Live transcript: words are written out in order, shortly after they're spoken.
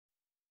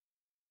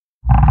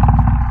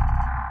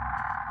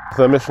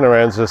The Mission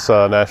Aransas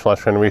National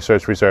Estuarine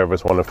Research Reserve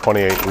is one of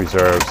 28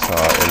 reserves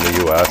in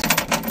the U.S.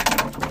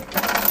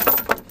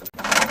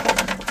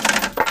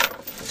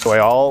 So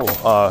all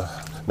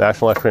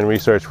National Estuarine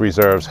Research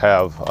Reserves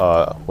have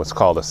what's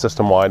called a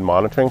system-wide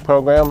monitoring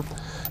program.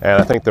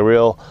 And I think the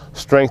real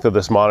strength of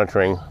this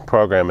monitoring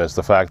program is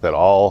the fact that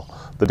all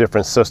the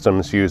different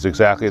systems use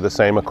exactly the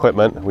same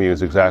equipment, we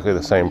use exactly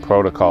the same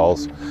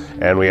protocols,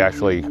 and we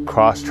actually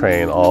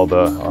cross-train all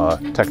the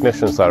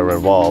technicians that are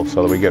involved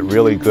so that we get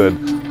really good,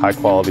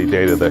 high-quality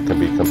data that can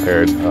be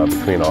compared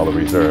between all the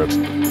reserves.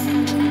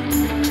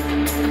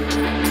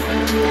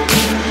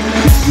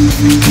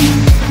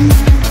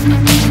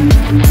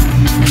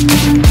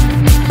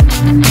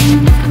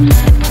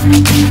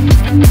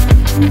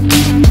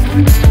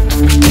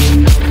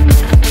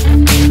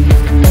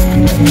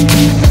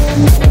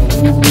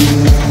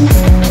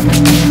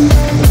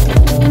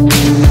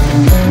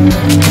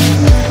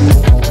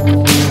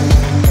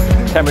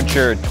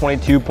 Temperature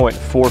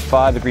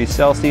 22.45 degrees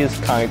Celsius,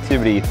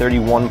 conductivity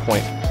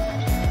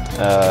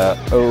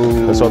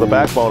 31.05. So the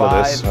backbone of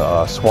this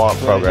SWAMP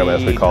program,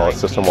 as we call it,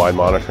 system-wide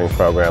monitoring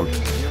program,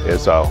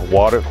 is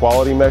water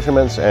quality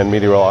measurements and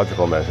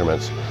meteorological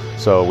measurements.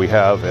 So we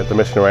have, at the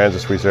Mission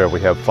Aransas Reserve, we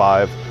have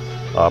 5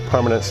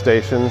 permanent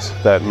stations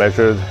that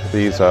measure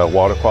these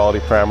water quality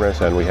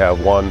parameters, and we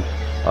have 1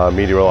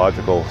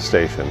 meteorological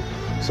station.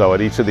 So at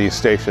each of these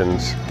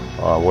stations,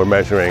 we're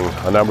measuring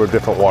a number of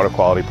different water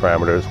quality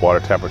parameters: water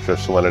temperature,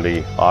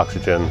 salinity,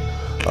 oxygen,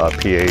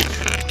 pH,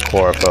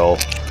 chlorophyll,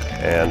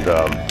 and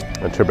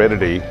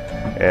turbidity.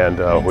 And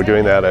we're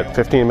doing that at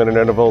 15-minute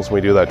intervals.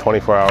 We do that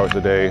 24 hours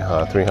a day,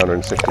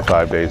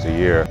 365 days a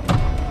year.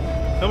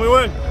 Tell me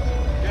when.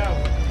 Go.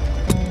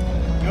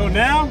 Go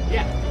now?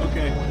 Yeah.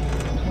 Okay.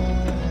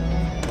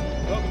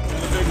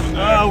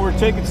 We're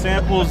taking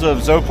samples of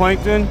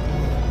zooplankton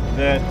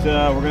that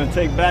we're going to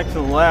take back to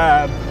the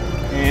lab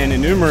and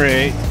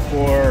enumerate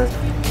for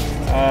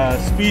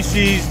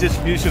species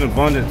distribution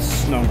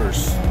abundance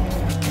numbers.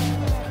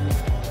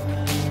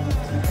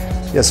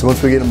 Yeah, so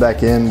once we get them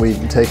back in, we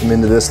take them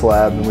into this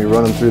lab and we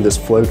run them through this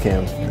flow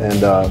cam.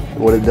 And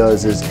what it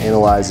does is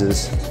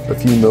analyzes a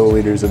few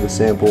milliliters of the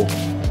sample,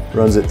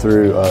 runs it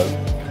through a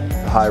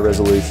high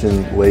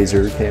resolution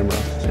laser camera.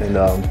 And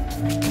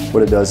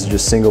what it does is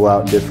just single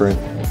out different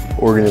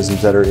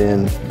organisms that are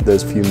in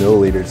those few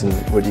milliliters. And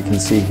what you can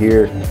see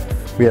here,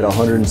 we had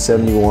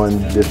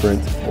 171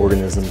 different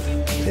organisms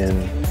in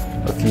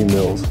a few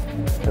mils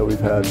that we've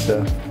had.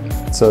 So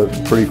it's a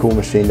pretty cool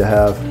machine to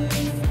have.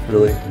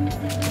 Really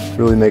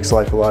makes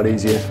life a lot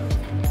easier.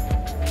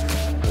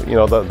 You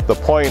know, the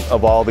point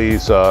of all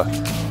these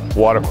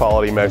water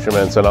quality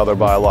measurements and other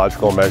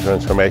biological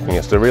measurements we're making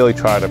is to really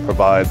try to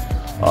provide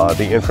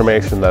the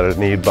information that is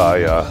needed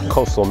by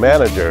coastal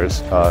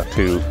managers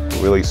to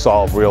really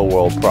solve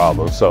real-world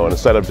problems. So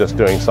instead of just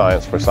doing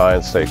science for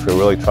science sake, we're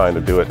really trying to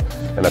do it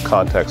in a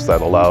context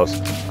that allows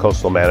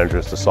coastal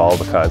managers to solve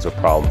the kinds of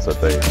problems that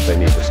they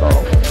need to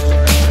solve.